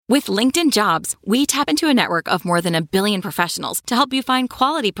With LinkedIn Jobs, we tap into a network of more than 1 billion professionals to help you find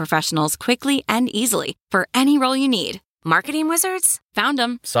quality professionals quickly and easily for any role you need. Marketing wizards? Found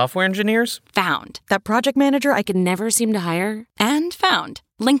them. Software engineers? Found. That project manager I could never seem to hire? And found.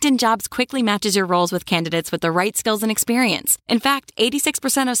 LinkedIn Jobs quickly matches your roles with candidates with the right skills and experience. In fact,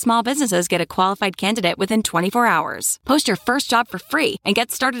 86% of small businesses get a qualified candidate within 24 hours. Post your first job for free and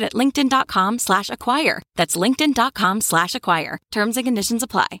get started at linkedin.com/acquire. That's linkedin.com/acquire. Terms and conditions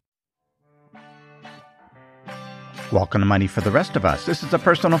apply. Welcome to Money for the Rest of Us. This is a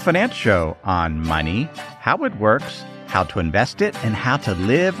personal finance show on money, how it works, how to invest it, and how to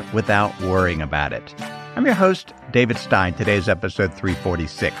live without worrying about it. I'm your host, David Stein. Today's episode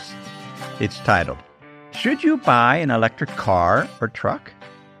 346. It's titled, Should You Buy an Electric Car or Truck?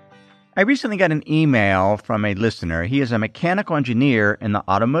 I recently got an email from a listener. He is a mechanical engineer in the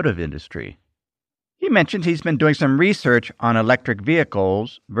automotive industry. He mentioned he's been doing some research on electric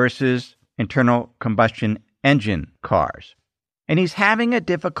vehicles versus internal combustion engine cars. And he's having a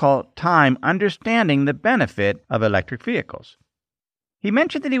difficult time understanding the benefit of electric vehicles. He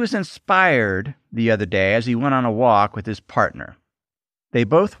mentioned that he was inspired the other day as he went on a walk with his partner. They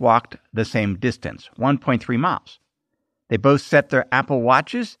both walked the same distance, 1.3 miles. They both set their Apple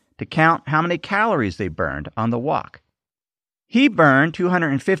Watches to count how many calories they burned on the walk. He burned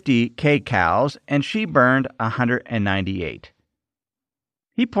 250 kcals and she burned 198.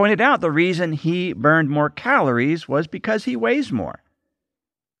 He pointed out the reason he burned more calories was because he weighs more.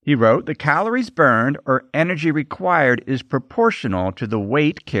 He wrote, the calories burned or energy required is proportional to the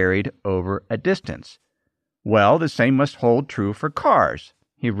weight carried over a distance. Well, the same must hold true for cars,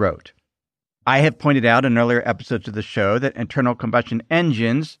 he wrote. I have pointed out in earlier episodes of the show that internal combustion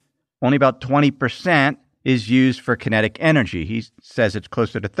engines, only about 20% is used for kinetic energy. He says it's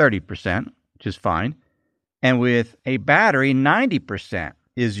closer to 30%, which is fine. And with a battery, 90%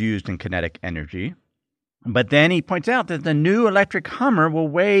 is used in kinetic energy. But then he points out that the new electric Hummer will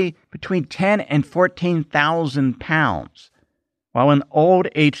weigh between 10 and 14,000 pounds, while an old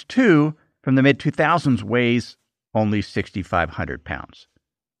H2 from the mid-2000s weighs only 6,500 pounds.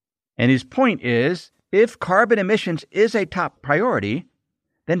 And his point is, if carbon emissions is a top priority,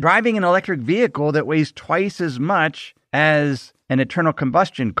 then driving an electric vehicle that weighs twice as much as an internal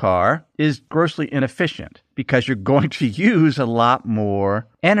combustion car is grossly inefficient because you're going to use a lot more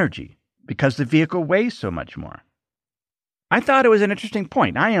energy because the vehicle weighs so much more. I thought it was an interesting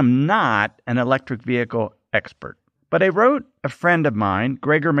point. I am not an electric vehicle expert, but I wrote a friend of mine,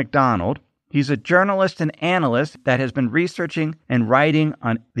 Gregor McDonald. He's a journalist and analyst that has been researching and writing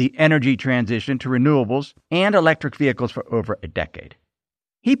on the energy transition to renewables and electric vehicles for over a decade.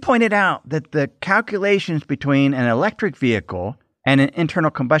 He pointed out that the calculations between an electric vehicle and an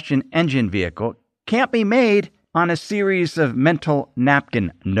internal combustion engine vehicle can't be made on a series of mental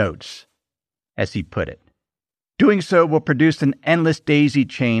napkin notes, as he put it. Doing so will produce an endless daisy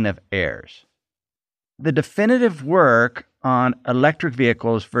chain of errors. The definitive work on electric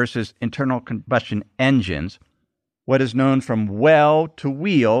vehicles versus internal combustion engines, what is known from well to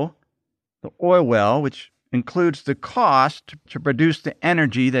wheel, the oil well, which includes the cost to produce the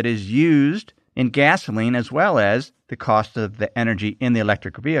energy that is used in gasoline as well as the cost of the energy in the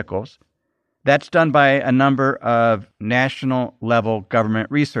electric vehicles. That's done by a number of national-level government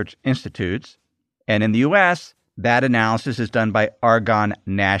research institutes. And in the U.S., that analysis is done by Argonne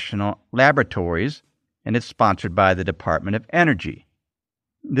National Laboratories, and it's sponsored by the Department of Energy.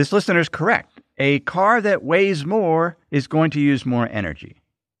 This listener is correct. A car that weighs more is going to use more energy.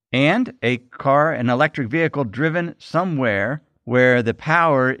 And a car, an electric vehicle driven somewhere where the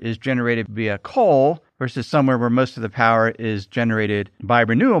power is generated via coal versus somewhere where most of the power is generated by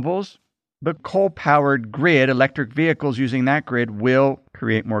renewables, the coal-powered grid, electric vehicles using that grid will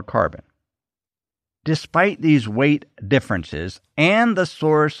create more carbon. Despite these weight differences and the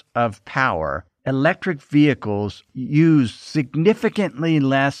source of power, electric vehicles use significantly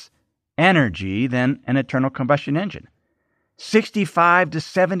less energy than an internal combustion engine. 65 to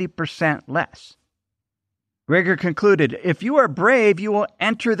 70% less. Gregor concluded, if you are brave, you will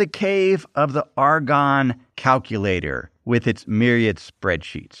enter the cave of the Argonne calculator with its myriad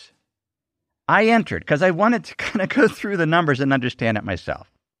spreadsheets. I entered because I wanted to kind of go through the numbers and understand it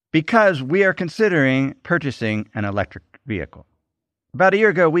myself, because we are considering purchasing an electric vehicle. About a year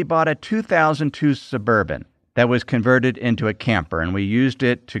ago, we bought a 2002 Suburban that was converted into a camper, and we used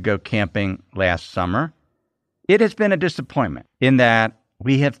it to go camping last summer. It has been a disappointment in that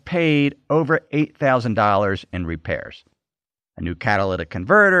we have paid over $8,000 in repairs. A new catalytic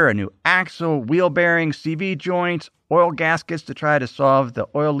converter, a new axle, wheel bearings, CV joints, oil gaskets to try to solve the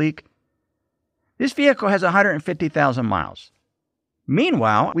oil leak. This vehicle has 150,000 miles.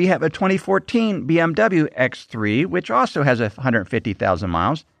 Meanwhile, we have a 2014 BMW X3, which also has 150,000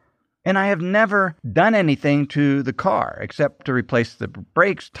 miles, and I have never done anything to the car except to replace the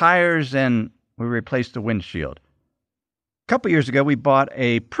brakes, tires, and we replaced the windshield. A couple years ago, we bought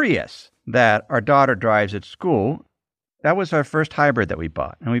a Prius that our daughter drives at school. That was our first hybrid that we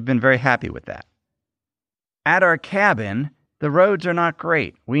bought, and we've been very happy with that. At our cabin, the roads are not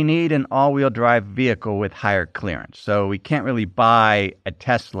great. We need an all-wheel drive vehicle with higher clearance, so we can't really buy a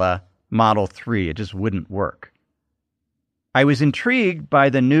Tesla Model 3. It just wouldn't work. I was intrigued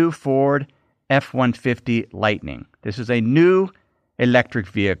by the new Ford F-150 Lightning. This is a new electric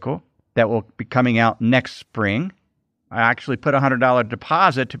vehicle that will be coming out next spring. I actually put a $100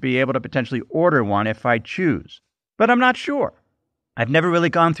 deposit to be able to potentially order one if I choose. But I'm not sure. I've never really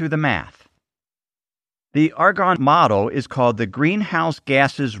gone through the math. The Argonne model is called the Greenhouse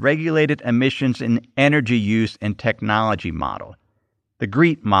Gases Regulated Emissions and Energy Use and Technology Model, the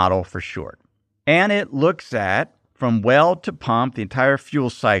GREET model for short. And it looks at, from well to pump, the entire fuel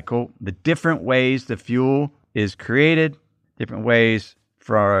cycle, the different ways the fuel is created, different ways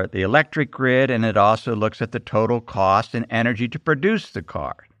for the electric grid, and it also looks at the total cost and energy to produce the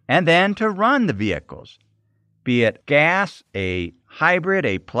car, and then to run the vehicles, be it gas, a hybrid,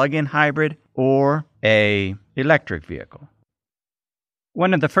 a plug-in hybrid, or a electric vehicle.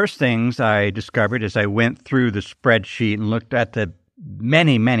 One of the first things I discovered as I went through the spreadsheet and looked at the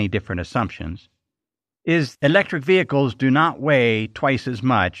many, many different assumptions is electric vehicles do not weigh twice as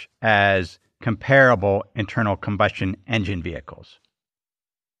much as comparable internal combustion engine vehicles.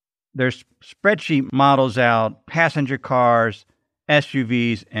 Their spreadsheet models out passenger cars,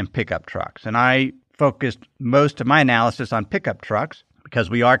 SUVs, and pickup trucks. And I focused most of my analysis on pickup trucks because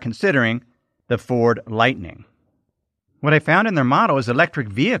we are considering the Ford Lightning. What I found in their model is electric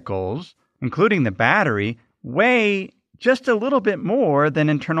vehicles, including the battery, weigh just a little bit more than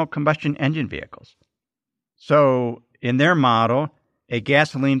internal combustion engine vehicles. So in their model, a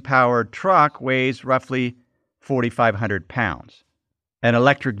gasoline-powered truck weighs roughly 4,500 pounds. An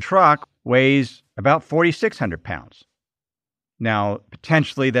electric truck weighs about 4,600 pounds. Now,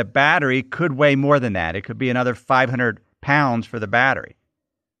 potentially the battery could weigh more than that. It could be another 500 pounds for the battery.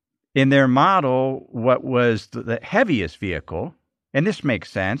 In their model, what was the heaviest vehicle, and this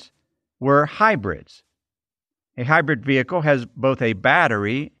makes sense, were hybrids. A hybrid vehicle has both a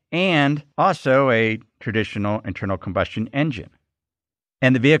battery and also a traditional internal combustion engine.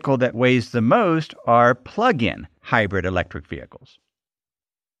 And the vehicle that weighs the most are plug-in hybrid electric vehicles.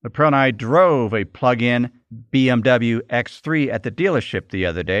 LaPrell and I drove a plug-in BMW X3 at the dealership the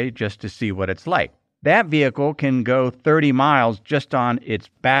other day just to see what it's like. That vehicle can go 30 miles just on its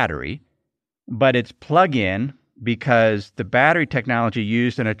battery, but it's plug-in because the battery technology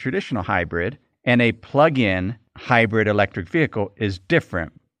used in a traditional hybrid and a plug-in hybrid electric vehicle is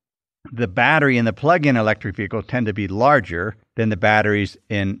different. The battery in the plug-in electric vehicle tend to be larger than the batteries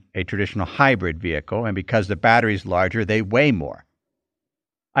in a traditional hybrid vehicle, and because the battery is larger, they weigh more.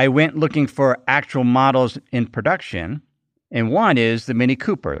 I went looking for actual models in production, and one is the Mini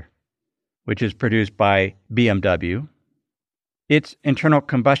Cooper, which is produced by BMW. Its internal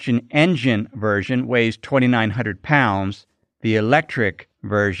combustion engine version weighs 2,900 pounds. The electric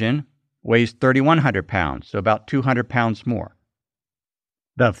version weighs 3,100 pounds, so about 200 pounds more.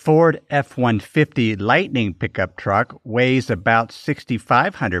 The Ford F-150 Lightning pickup truck weighs about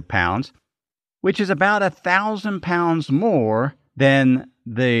 6,500 pounds, which is about 1,000 pounds more than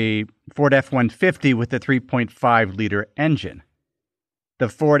the Ford F-150 with the 3.5-liter engine. The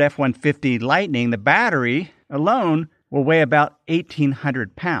Ford F-150 Lightning, the battery alone, will weigh about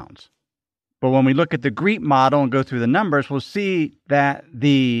 1,800 pounds. But when we look at the GREET model and go through the numbers, we'll see that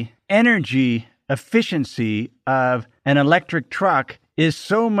the energy efficiency of an electric truck is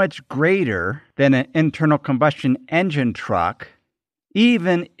so much greater than an internal combustion engine truck,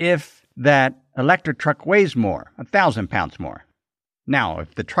 even if that electric truck weighs more, 1,000 pounds more. Now,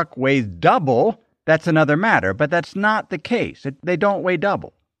 if the truck weighs double, that's another matter, but that's not the case. They don't weigh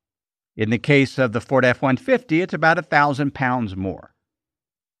double. In the case of the Ford F-150, it's about 1,000 pounds more.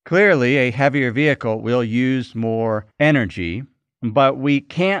 Clearly, a heavier vehicle will use more energy, but we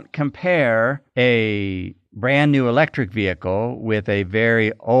can't compare a brand new electric vehicle with a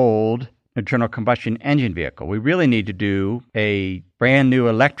very old internal combustion engine vehicle. We really need to do a brand new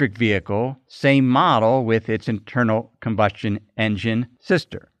electric vehicle, same model with its internal combustion engine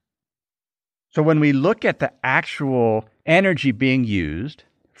sister. So when we look at the actual energy being used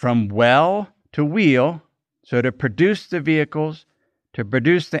from well to wheel, so to produce the vehicles, to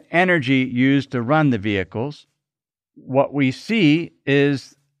produce the energy used to run the vehicles, what we see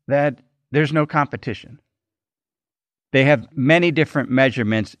is that there's no competition. They have many different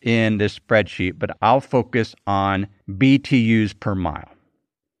measurements in this spreadsheet, but I'll focus on BTUs per mile.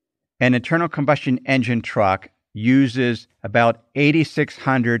 An internal combustion engine truck uses about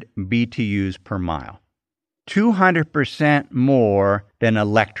 8,600 BTUs per mile, 200% more than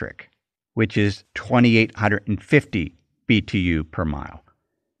electric, which is 2,850 BTU per mile.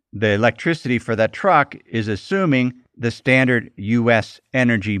 The electricity for that truck is assuming the standard U.S.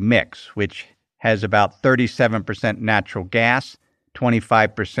 energy mix, which has about 37% natural gas,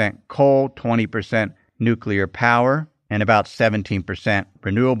 25% coal, 20% nuclear power, and about 17%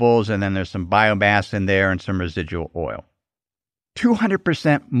 renewables, and then there's some biomass in there and some residual oil.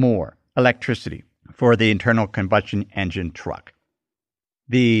 200% more electricity for the internal combustion engine truck.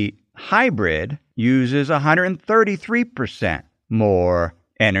 The hybrid uses 133% more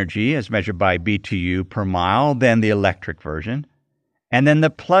energy as measured by BTU per mile than the electric version. And then the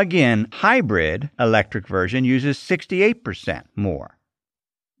plug-in hybrid electric version uses 68% more.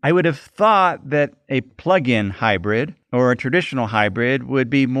 I would have thought that a plug-in hybrid or a traditional hybrid would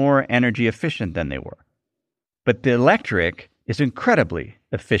be more energy efficient than they were. But the electric is incredibly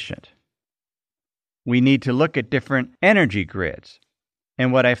efficient. We need to look at different energy grids.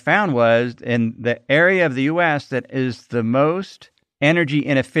 And what I found was in the area of the U.S. that is the most energy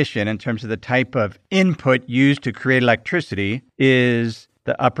inefficient in terms of the type of input used to create electricity is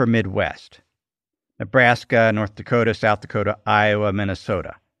the upper Midwest. Nebraska, North Dakota, South Dakota, Iowa,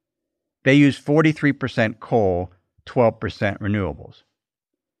 Minnesota. They use 43% coal, 12% renewables.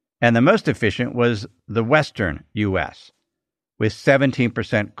 And the most efficient was the western U.S., with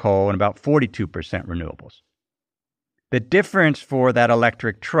 17% coal and about 42% renewables. The difference for that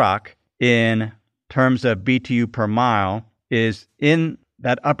electric truck in terms of BTU per mile is in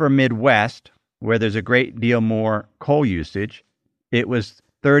that upper Midwest, where there's a great deal more coal usage, it was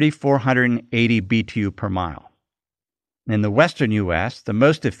 3,480 BTU per mile. In the western U.S., the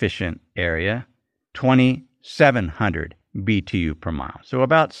most efficient area, 2,700 BTU per mile. So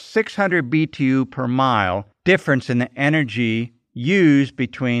about 600 BTU per mile difference in the energy used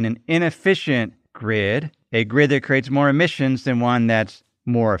between an inefficient grid, a grid that creates more emissions than one that's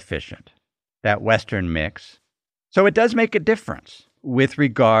more efficient, that western mix. So it does make a difference with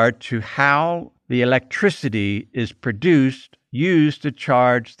regard to how the electricity is produced, used to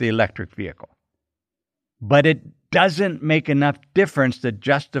charge the electric vehicle. But it doesn't make enough difference to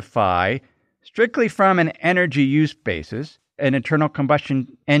justify, strictly from an energy use basis, an internal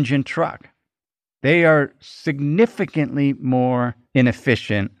combustion engine truck. They are significantly more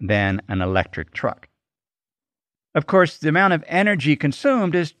inefficient than an electric truck. Of course, the amount of energy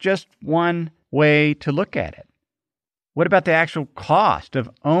consumed is just one way to look at it. What about the actual cost of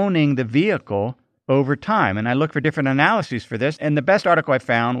owning the vehicle over time? And I looked for different analyses for this, and the best article I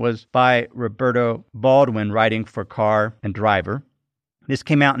found was by Roberto Baldwin, writing for Car and Driver. This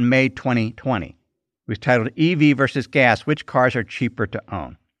came out in May 2020. It was titled EV versus Gas, Which Cars Are Cheaper to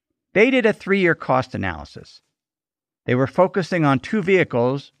Own? They did a 3-year cost analysis. They were focusing on 2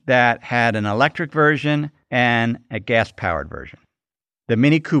 vehicles that had an electric version and a gas-powered version, the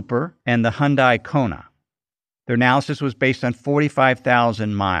Mini Cooper and the Hyundai Kona. Their analysis was based on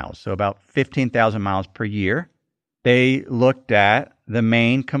 45,000 miles, so about 15,000 miles per year. They looked at the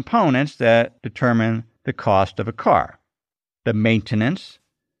main components that determine the cost of a car: the maintenance,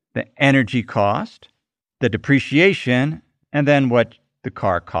 the energy cost, the depreciation, and then what the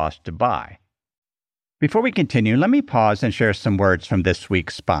car cost to buy. Before we continue, let me pause and share some words from this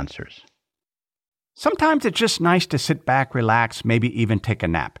week's sponsors. Sometimes it's just nice to sit back, relax, maybe even take a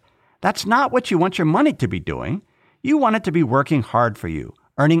nap. That's not what you want your money to be doing. You want it to be working hard for you,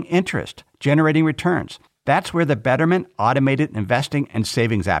 earning interest, generating returns. That's where the Betterment Automated Investing and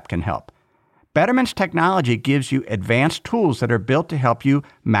Savings app can help. Betterment's technology gives you advanced tools that are built to help you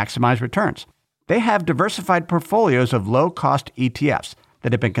maximize returns. They have diversified portfolios of low-cost ETFs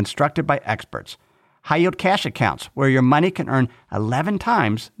that have been constructed by experts, high-yield cash accounts where your money can earn 11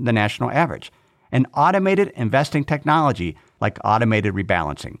 times the national average, and automated investing technology like automated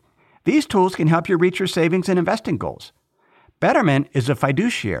rebalancing. These tools can help you reach your savings and investing goals. Betterment is a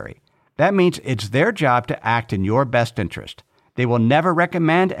fiduciary. That means it's their job to act in your best interest. They will never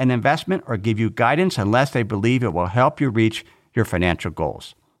recommend an investment or give you guidance unless they believe it will help you reach your financial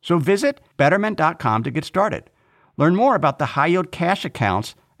goals. So visit Betterment.com to get started. Learn more about the high-yield cash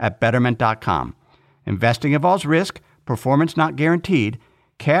accounts at Betterment.com. Investing involves risk, performance not guaranteed.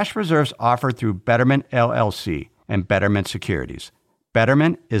 Cash reserves offered through Betterment LLC and Betterment Securities.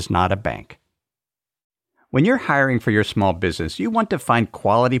 Betterment is not a bank. When you're hiring for your small business, you want to find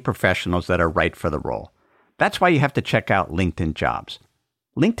quality professionals that are right for the role. That's why you have to check out LinkedIn Jobs.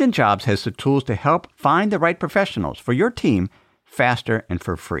 LinkedIn Jobs has the tools to help find the right professionals for your team faster and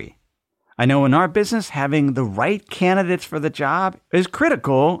for free. I know in our business, having the right candidates for the job is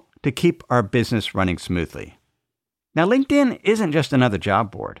critical to keep our business running smoothly. Now, LinkedIn isn't just another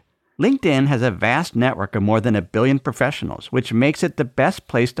job board. LinkedIn has a vast network of more than 1 billion professionals, which makes it the best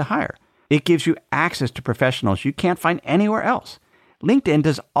place to hire. It gives you access to professionals you can't find anywhere else. LinkedIn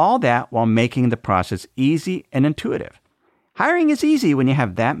does all that while making the process easy and intuitive. Hiring is easy when you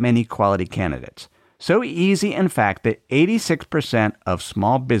have that many quality candidates. So easy, in fact, that 86% of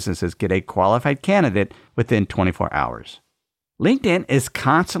small businesses get a qualified candidate within 24 hours. LinkedIn is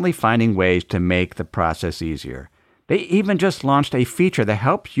constantly finding ways to make the process easier. They even just launched a feature that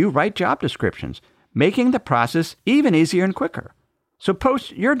helps you write job descriptions, making the process even easier and quicker. So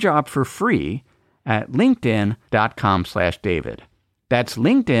post your job for free at linkedin.com/David. That's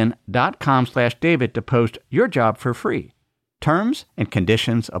linkedin.com/David to post your job for free. Terms and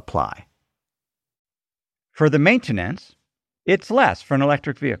conditions apply. For the maintenance, it's less for an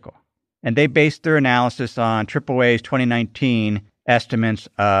electric vehicle. And they based their analysis on AAA's 2019 estimates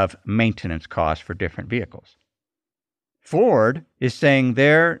of maintenance costs for different vehicles. Ford is saying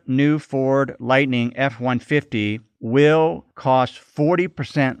their new Ford Lightning F-150 will cost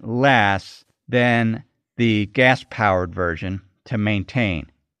 40% less than the gas-powered version to maintain.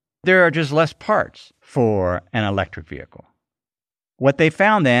 There are just less parts for an electric vehicle. What they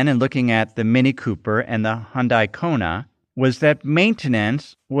found then in looking at the Mini Cooper and the Hyundai Kona was that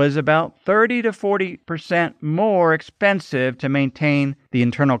maintenance was about 30 to 40% more expensive to maintain the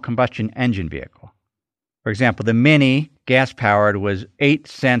internal combustion engine vehicle. For example, the Mini gas-powered was 8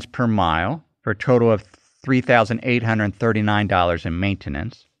 cents per mile for a total of $3,839 in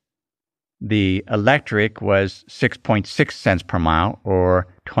maintenance. The electric was 6.6 cents per mile or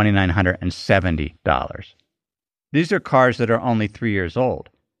 $2,970. These are cars that are only 3 years old.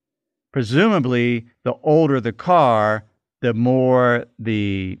 Presumably, the older the car, the more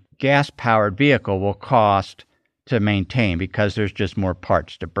the gas-powered vehicle will cost to maintain because there's just more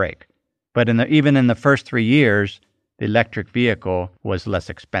parts to break. But even in the first 3 years, the electric vehicle was less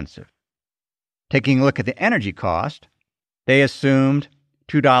expensive. Taking a look at the energy cost, they assumed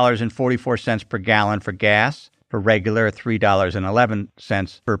 $2.44 per gallon for gas, for regular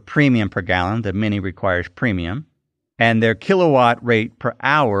 $3.11 per premium per gallon. The Mini requires premium. And their kilowatt rate per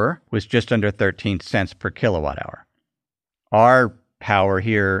hour was just under 13 cents per kilowatt hour. Our power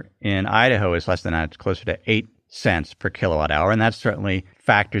here in Idaho is less than that. It's closer to 8 cents per kilowatt hour, and that certainly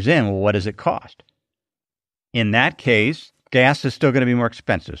factors in, well, what does it cost? In that case, gas is still going to be more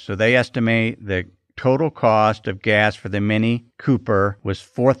expensive. So they estimate the total cost of gas for the Mini Cooper was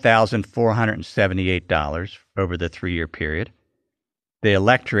 $4,478 over the 3-year period. The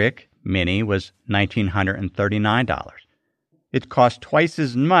electric Mini was $1,939. It cost twice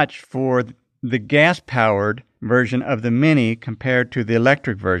as much for the gas-powered version of the Mini compared to the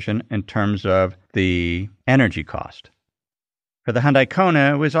electric version in terms of the energy cost. For the Hyundai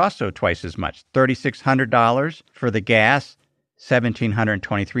Kona, it was also twice as much, $3,600 for the gas,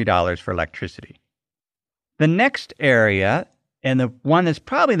 $1,723 for electricity. The next area, and the one that's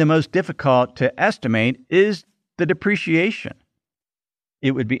probably the most difficult to estimate, is the depreciation.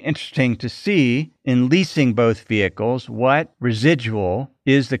 It would be interesting to see in leasing both vehicles what residual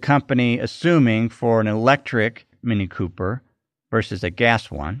is the company assuming for an electric Mini Cooper versus a gas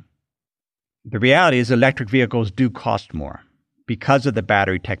one. The reality is electric vehicles do cost more because of the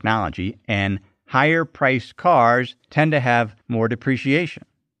battery technology, and higher priced cars tend to have more depreciation.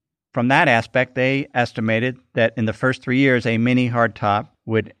 From that aspect, they estimated that in the first 3 years, a Mini hardtop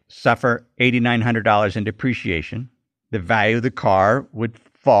would suffer $8,900 in depreciation. The value of the car would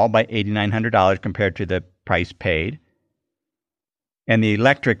fall by $8,900 compared to the price paid. And the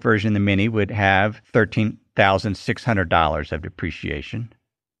electric version of the Mini would have $13,600 of depreciation.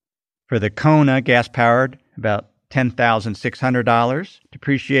 For the Kona, gas-powered, about $10,600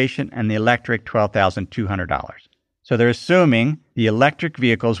 depreciation, and the electric, $12,200. So they're assuming the electric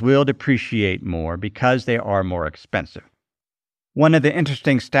vehicles will depreciate more because they are more expensive. One of the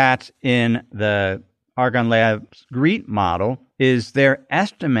interesting stats in the Argonne Labs GREET model is their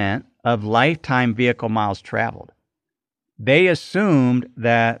estimate of lifetime vehicle miles traveled. They assumed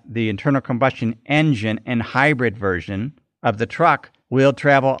that the internal combustion engine and hybrid version of the truck will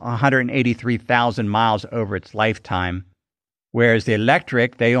travel 183,000 miles over its lifetime, whereas the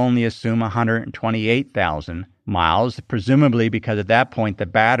electric, they only assume 128,000 miles, presumably because at that point the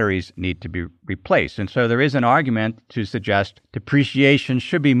batteries need to be replaced. And so there is an argument to suggest depreciation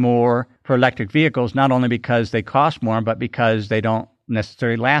should be more for electric vehicles, not only because they cost more, but because they don't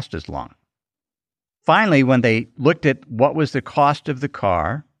necessarily last as long. Finally, when they looked at what was the cost of the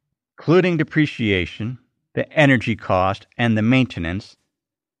car, including depreciation, the energy cost, and the maintenance,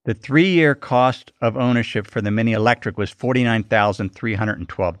 the 3-year cost of ownership for the Mini Electric was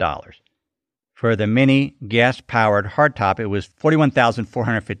 $49,312. For the Mini gas-powered hardtop, it was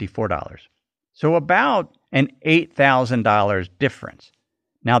 $41,454. So about an $8,000 difference.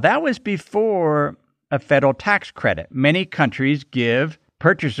 Now, that was before a federal tax credit. Many countries give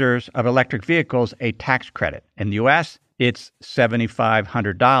purchasers of electric vehicles a tax credit. In the U.S., it's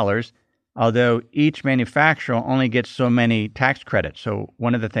 $7,500, although each manufacturer only gets so many tax credits. So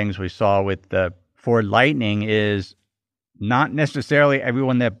one of the things we saw with the Ford Lightning is not necessarily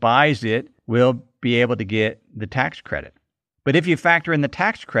everyone that buys it will be able to get the tax credit. But if you factor in the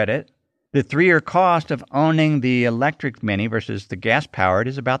tax credit, the 3-year cost of owning the electric Mini versus the gas-powered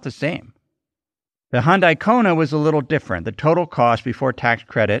is about the same. The Hyundai Kona was a little different. The total cost before tax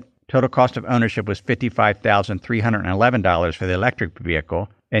credit, total cost of ownership was $55,311 for the electric vehicle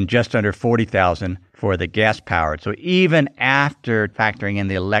and just under $40,000 for the gas-powered. So even after factoring in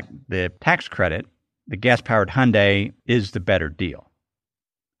the tax credit, the gas-powered Hyundai is the better deal.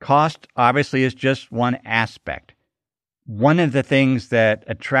 Cost obviously is just one aspect. One of the things that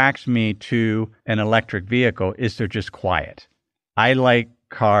attracts me to an electric vehicle is they're just quiet. I like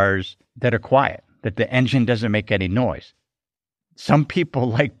cars that are quiet, that the engine doesn't make any noise. Some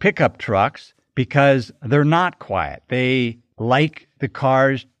people like pickup trucks because they're not quiet. They like the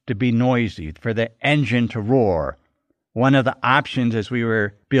cars to be noisy, for the engine to roar. One of the options as we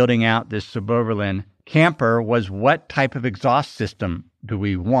were building out this suburban camper was what type of exhaust system do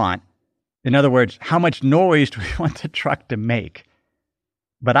we want? In other words, how much noise do we want the truck to make?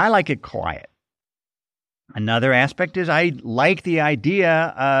 But I like it quiet. Another aspect is I like the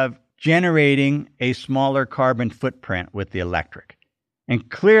idea of generating a smaller carbon footprint with the electric.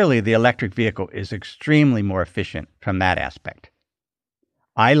 And clearly the electric vehicle is extremely more efficient from that aspect.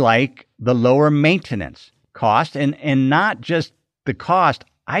 I like the lower maintenance cost and not just the cost.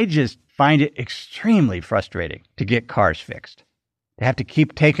 I just find it extremely frustrating to get cars fixed. To have to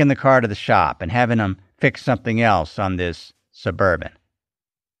keep taking the car to the shop and having them fix something else on this Suburban.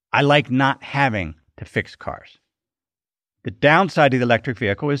 I like not having to fix cars. The downside of the electric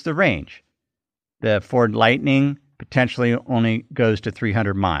vehicle is the range. The Ford Lightning potentially only goes to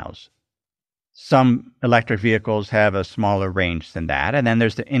 300 miles. Some electric vehicles have a smaller range than that. And then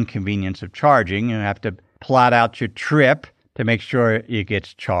there's the inconvenience of charging. You have to plot out your trip to make sure it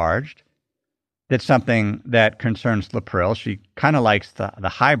gets charged. That's something that concerns Lapril. She kind of likes the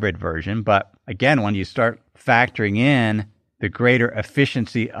hybrid version. But again, when you start factoring in the greater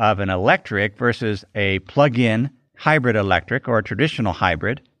efficiency of an electric versus a plug-in hybrid electric or a traditional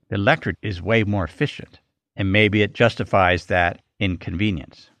hybrid, the electric is way more efficient. And maybe it justifies that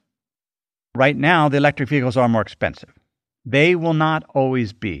inconvenience. Right now, the electric vehicles are more expensive. They will not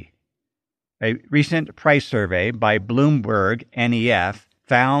always be. A recent price survey by Bloomberg NEF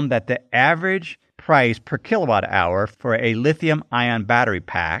found that the average price per kilowatt hour for a lithium-ion battery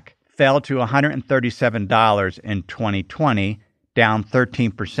pack fell to $137 in 2020, down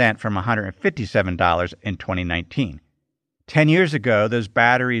 13% from $157 in 2019. 10 years ago, those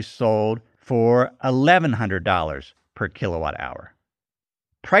batteries sold for $1,100 per kilowatt hour.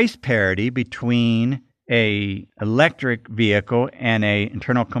 Price parity between an electric vehicle and an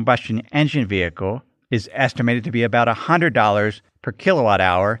internal combustion engine vehicle is estimated to be about $100 per kilowatt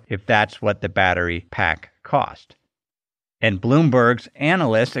hour if that's what the battery pack cost. And Bloomberg's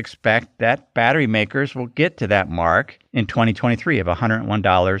analysts expect that battery makers will get to that mark in 2023 of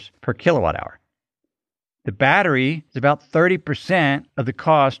 $101 per kilowatt hour. The battery is about 30% of the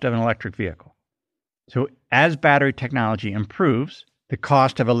cost of an electric vehicle. So as battery technology improves, the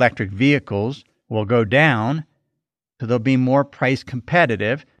cost of electric vehicles will go down, so they'll be more price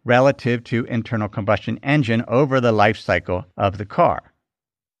competitive relative to internal combustion engine over the life cycle of the car.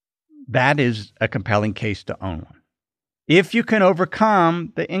 That is a compelling case to own one. If you can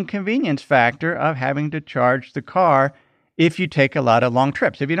overcome the inconvenience factor of having to charge the car if you take a lot of long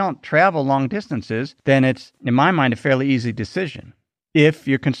trips. If you don't travel long distances, then it's, in my mind, a fairly easy decision if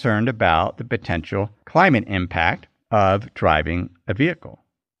you're concerned about the potential climate impact of driving a vehicle.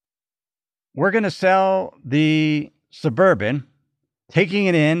 We're going to sell the Suburban, taking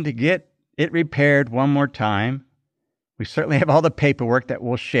it in to get it repaired one more time. We certainly have all the paperwork that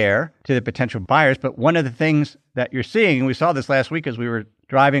we'll share to the potential buyers, but one of the things that you're seeing, and we saw this last week as we were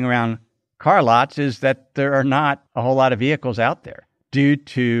driving around car lots, is that there are not a whole lot of vehicles out there due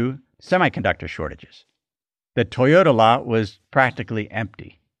to semiconductor shortages. The Toyota lot was practically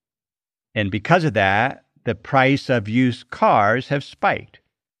empty. And because of that, the price of used cars have spiked.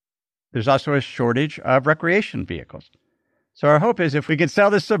 there's also a shortage of recreation vehicles. So our hope is if we can sell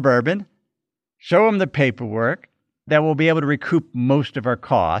this Suburban, show them the paperwork, that we'll be able to recoup most of our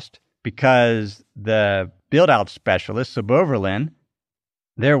cost because the build-out specialist, Suboverlin,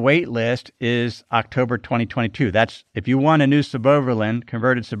 their wait list is October 2022. That's if you want a new Suboverlin,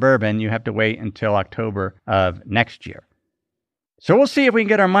 converted Suburban, you have to wait until October of next year. So we'll see if we can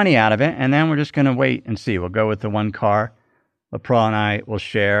get our money out of it, and then we're just going to wait and see. We'll go with the one car LaPrelle and I will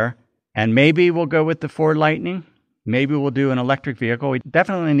share, and maybe we'll go with the Ford Lightning. Maybe we'll do an electric vehicle. We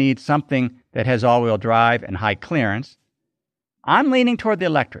definitely need something that has all-wheel drive and high clearance. I'm leaning toward the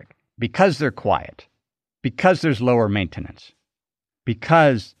electric because they're quiet, because there's lower maintenance,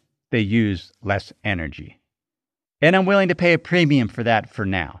 because they use less energy. And I'm willing to pay a premium for that for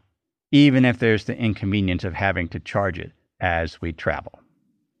now, even if there's the inconvenience of having to charge it as we travel.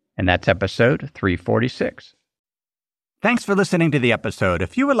 And that's episode 346. Thanks for listening to the episode.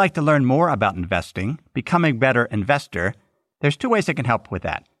 If you would like to learn more about investing, becoming a better investor, there's 2 ways I can help with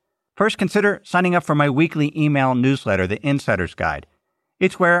that. First, consider signing up for my weekly email newsletter, The Insider's Guide.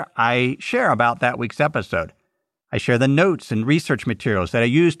 It's where I share about that week's episode. I share the notes and research materials that I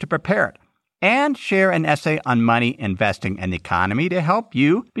use to prepare it, and share an essay on money, investing, and the economy to help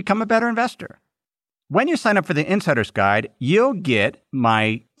you become a better investor. When you sign up for The Insider's Guide, you'll get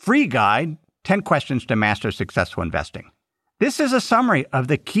my free guide, 10 Questions to Master Successful Investing. This is a summary of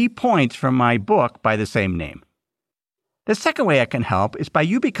the key points from my book by the same name. The second way I can help is by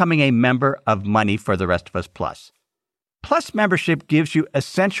you becoming a member of Money for the Rest of Us Plus. Plus membership gives you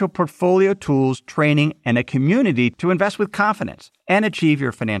essential portfolio tools, training, and a community to invest with confidence and achieve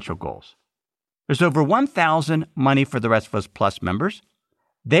your financial goals. There's over 1,000 Money for the Rest of Us Plus members.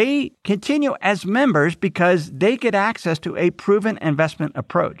 They continue as members because they get access to a proven investment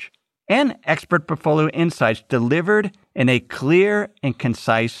approach and expert portfolio insights delivered in a clear and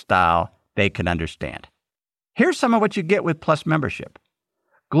concise style they can understand. Here's some of what you get with Plus membership.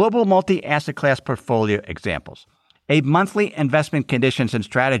 Global multi-asset class portfolio examples. A monthly investment conditions and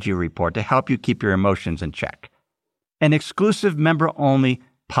strategy report to help you keep your emotions in check. An exclusive member-only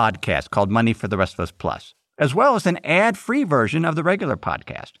podcast called Money for the Rest of Us Plus, as well as an ad-free version of the regular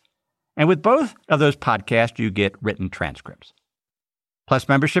podcast. And with both of those podcasts, you get written transcripts. Plus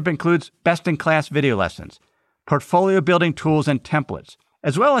membership includes best-in-class video lessons, portfolio building tools and templates,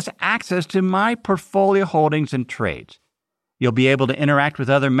 as well as access to my portfolio holdings and trades. You'll be able to interact with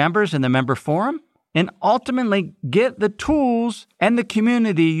other members in the member forum and ultimately get the tools and the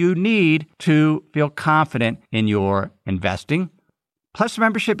community you need to feel confident in your investing. Plus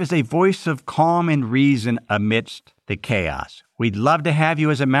membership is a voice of calm and reason amidst the chaos. We'd love to have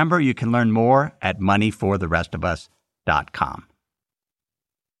you as a member. You can learn more at moneyfortherestofus.com.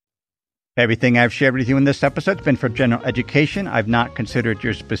 Everything I've shared with you in this episode has been for general education. I've not considered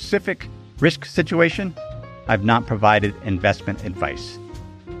your specific risk situation. I've not provided investment advice.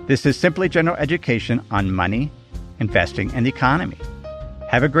 This is simply general education on money, investing, and the economy.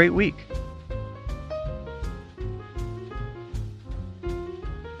 Have a great week.